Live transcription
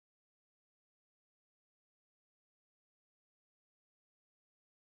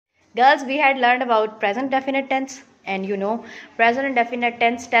Girls, we had learned about present definite tense, and present indefinite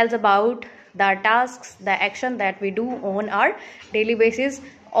tense tells about the tasks, the action that we do on our daily basis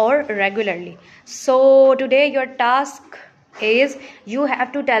or regularly. So today your task is you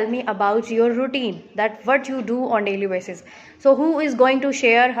have to tell me about your routine, that what you do on daily basis. So who is going to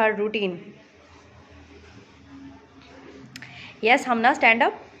share her routine? Yes, Hamna, stand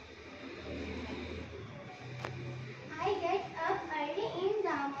up. I get up early in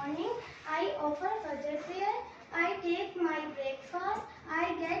the morning. I offer Fajr prayer. I take my breakfast.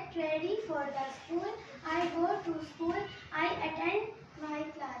 I get ready for the school. I go to school. I attend my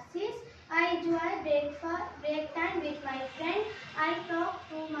classes. I enjoy break time with my friend. I talk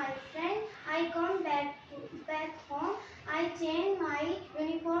to my friend. I come back home. I change my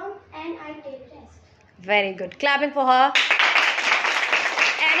uniform and I take rest. Very good. Clapping for her.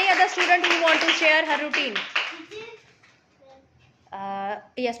 Any other student who want to share her routine?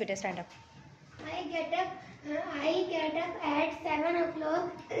 Yes, beta, stand up. I get up at 7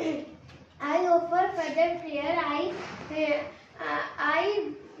 o'clock. I offer Fajr prayer. I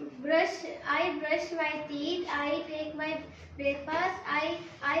brush my teeth. I take my breakfast. I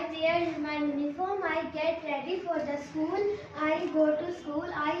wear my uniform. I get ready for the school. I go to school.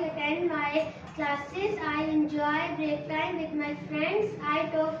 I attend my classes. I enjoy break time with my friends. I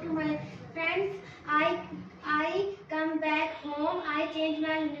talk to my friends. I come back home. I change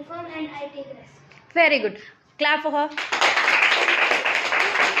my uniform and I take rest. Very good. Clap for her.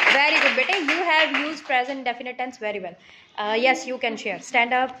 Very good, beta. You have used present indefinite tense very well. Yes, you can share.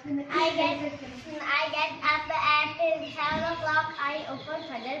 Stand up. I get up at 7 o'clock. I open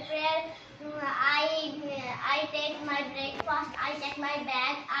Fajr prayer. I take my breakfast. I check my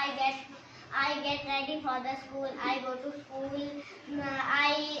bag. I get ready for the school. I go to school.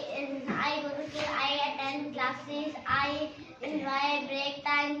 I go to school. I attend classes. I enjoy break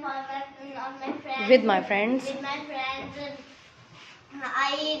time of my friends. With my friends.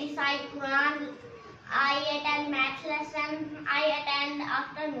 I recite Quran. I attend math lesson. I attend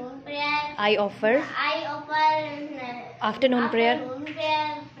afternoon prayer. I offer afternoon prayer.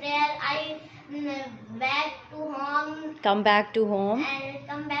 I back to home. Come back to home.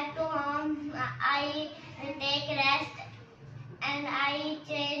 I take rest and I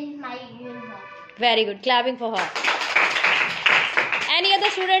change my uniform. Very good. Clapping for her. Any other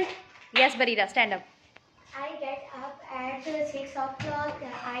student? Yes, Barira, stand up. I get up at 6 o'clock.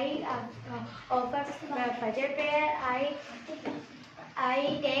 I offer Fajr prayer.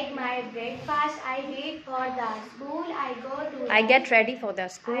 I take my breakfast. I read for the school. I get ready for the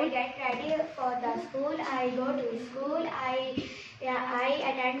school. I go to school. I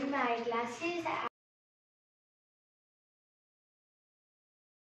attend my classes.